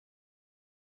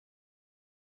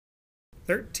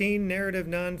13 narrative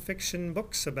nonfiction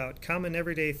books about common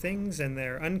everyday things and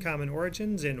their uncommon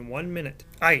origins in 1 minute.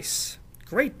 Ice.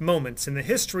 Great Moments in the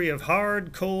History of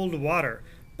Hard, Cold Water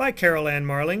by Carol Ann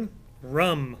Marling.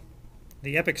 Rum.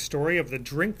 The Epic Story of the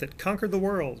Drink That Conquered the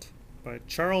World by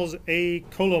Charles A.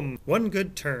 Colum. One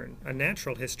Good Turn. A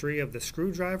Natural History of the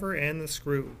Screwdriver and the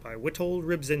Screw by Witold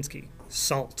Rybczynski.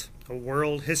 Salt. A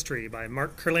World History by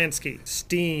Mark Kurlansky.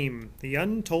 Steam. The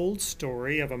Untold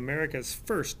Story of America's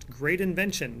First Great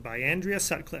Invention by Andrea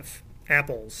Sutcliffe.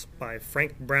 Apples by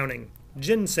Frank Browning.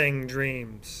 Ginseng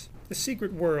Dreams. The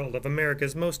Secret World of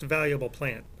America's Most Valuable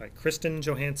Plant by Kristen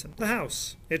Johansson. The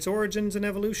House. Its Origins and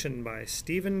Evolution by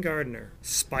Stephen Gardner.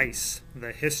 Spice.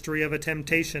 The History of a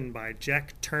Temptation by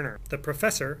Jack Turner. The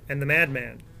Professor and the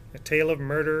Madman. A Tale of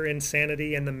Murder,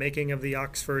 Insanity, and the Making of the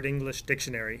Oxford English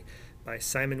Dictionary by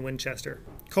Simon Winchester.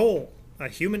 Coal. A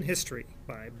Human History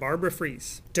by Barbara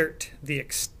Fries. Dirt. The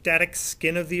Ecstatic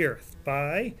Skin of the Earth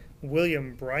by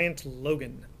William Bryant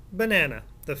Logan. Banana.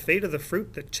 The Fate of the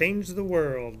Fruit That Changed the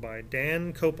World by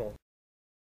Dan Kopel.